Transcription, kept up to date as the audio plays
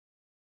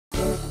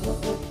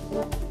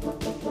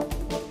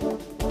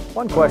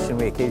One question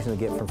we occasionally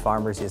get from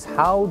farmers is,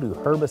 how do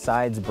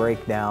herbicides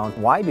break down?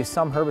 Why do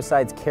some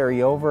herbicides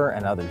carry over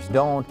and others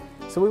don't?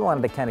 So we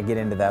wanted to kind of get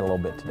into that a little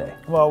bit today.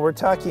 Well, we're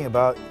talking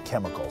about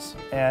chemicals,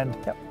 and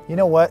you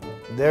know what?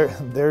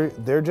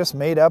 They're just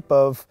made up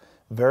of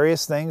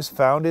various things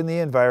found in the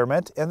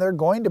environment, and they're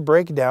going to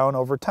break down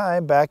over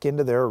time back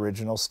into their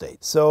original state.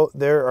 So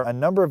there are a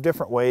number of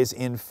different ways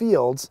in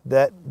fields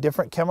that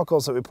different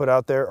chemicals that we put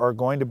out there are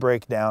going to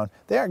break down.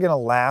 They aren't going to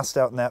last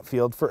out in that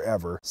field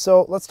forever.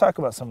 So let's talk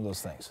about some of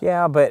those things.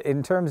 Yeah, but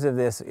in terms of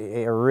this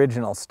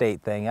original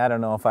state thing, I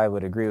don't know if I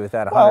would agree with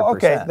that 100%. Well,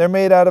 okay, they're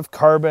made out of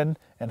carbon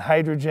and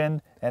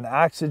hydrogen and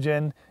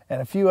oxygen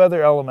and a few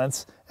other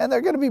elements, and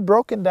they're going to be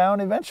broken down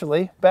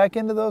eventually back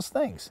into those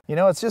things. You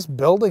know, it's just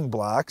building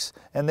blocks,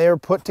 and they are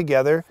put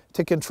together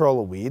to control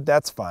a weed.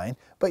 That's fine.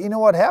 But you know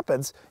what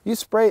happens? You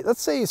spray,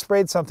 let's say you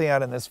sprayed something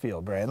out in this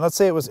field, Brian. Let's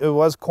say it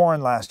was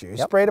corn last year. You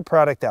sprayed a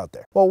product out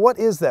there. Well, what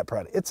is that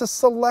product? It's a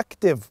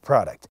selective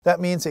product. That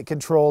means it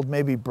controlled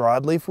maybe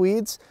broadleaf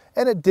weeds,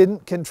 and it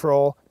didn't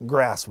control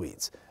grass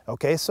weeds.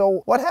 Okay,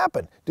 so what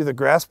happened? Do the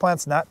grass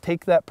plants not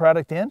take that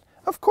product in?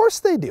 Of course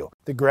they do.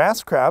 The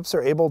grass crops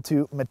are able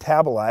to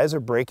metabolize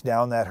or break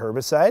down that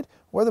herbicide,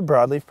 where the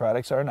broadleaf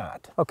products are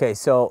not. Okay,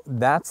 so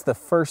that's the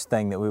first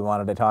thing that we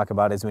wanted to talk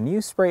about, is when you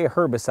spray a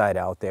herbicide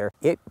out there,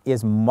 it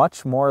is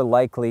much more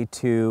likely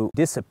to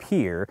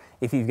disappear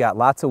if you've got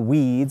lots of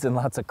weeds and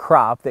lots of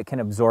crop that can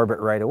absorb it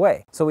right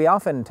away. So we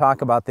often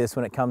talk about this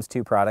when it comes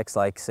to products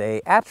like,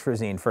 say,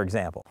 atrazine, for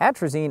example.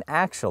 Atrazine,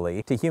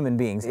 actually, to human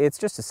beings, it's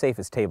just as safe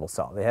as table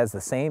salt. It has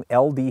the same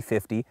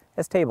LD50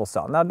 as table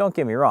salt. Now, don't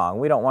get me wrong,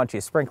 we don't want you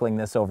sprinkling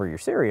this over your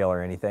cereal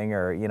or anything,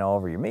 or, you know,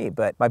 over your meat,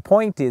 but my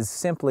point is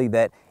simply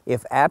that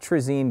if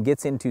atrazine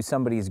gets into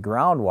somebody's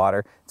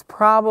groundwater, it's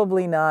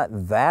probably not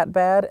that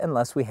bad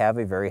unless we have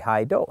a very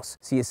high dose.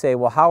 So you say,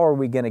 well, how are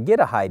we going to get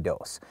a high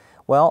dose?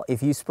 Well,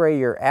 if you spray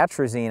your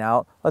atrazine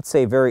out, let's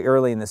say very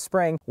early in the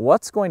spring,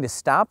 what's going to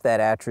stop that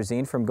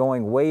atrazine from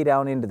going way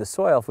down into the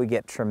soil if we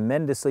get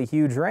tremendously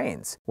huge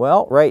rains?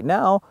 Well, right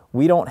now,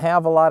 we don't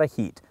have a lot of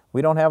heat.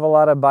 We don't have a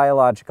lot of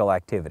biological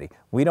activity.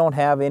 We don't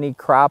have any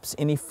crops,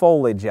 any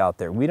foliage out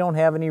there. We don't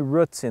have any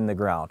roots in the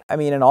ground. I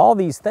mean, and all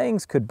these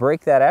things could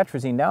break that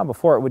atrazine down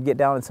before it would get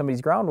down in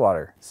somebody's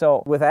groundwater.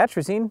 So with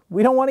atrazine,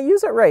 we don't want to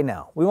use it right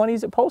now. We want to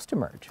use it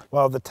post-emerge.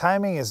 Well, the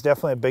timing is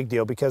definitely a big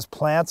deal, because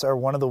plants are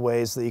one of the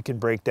ways that you can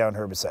break down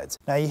herbicides.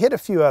 Now, you hit a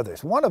few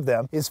others. One of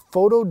them is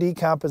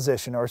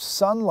photodecomposition, or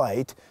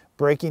sunlight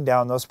breaking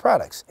down those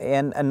products.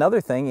 And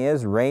another thing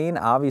is, rain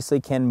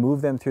obviously can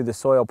move them through the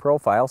soil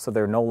profile, so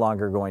they're no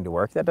longer going to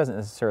work. That doesn't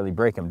necessarily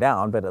break them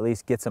down, but at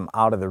least gets them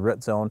out of the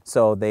root zone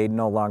so they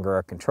no longer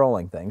are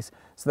controlling things.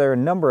 So there are a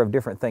number of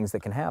different things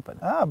that can happen.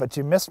 Ah, but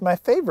you missed my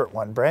favorite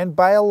one, Brian: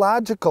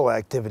 biological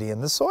activity in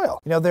the soil.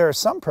 You know, there are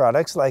some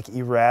products like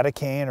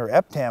eradicane or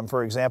Eptam,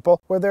 for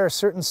example, where there are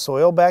certain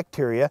soil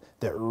bacteria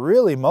that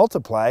really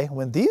multiply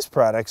when these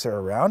products are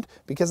around,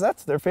 because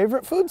that's their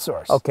favorite food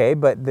source. Okay,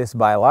 but this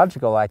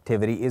biological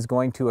activity is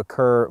going to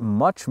occur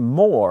much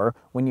more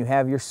when you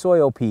have your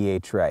soil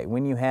pH right,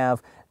 when you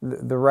have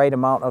the right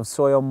amount of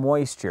soil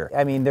moisture.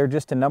 I mean, there are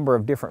just a number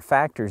of different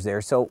factors there.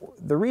 So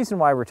the reason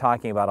why we're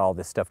talking about all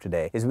this stuff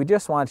today is we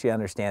just want you to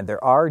understand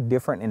there are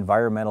different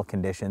environmental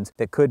conditions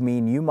that could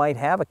mean you might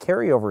have a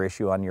carryover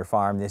issue on your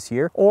farm this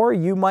year, or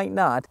you might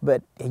not,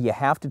 but you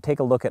have to take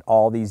a look at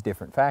all these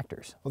different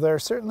factors. Well, there are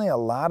certainly a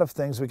lot of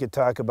things we could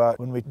talk about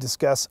when we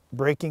discuss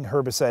breaking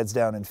herbicides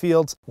down in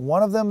fields.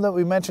 One of them that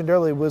we mentioned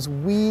earlier was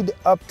weed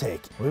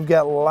uptake. We've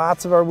got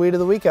lots of our Weed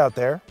of the Week out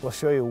there. We'll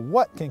show you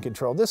what can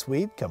control this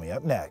weed coming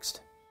up next.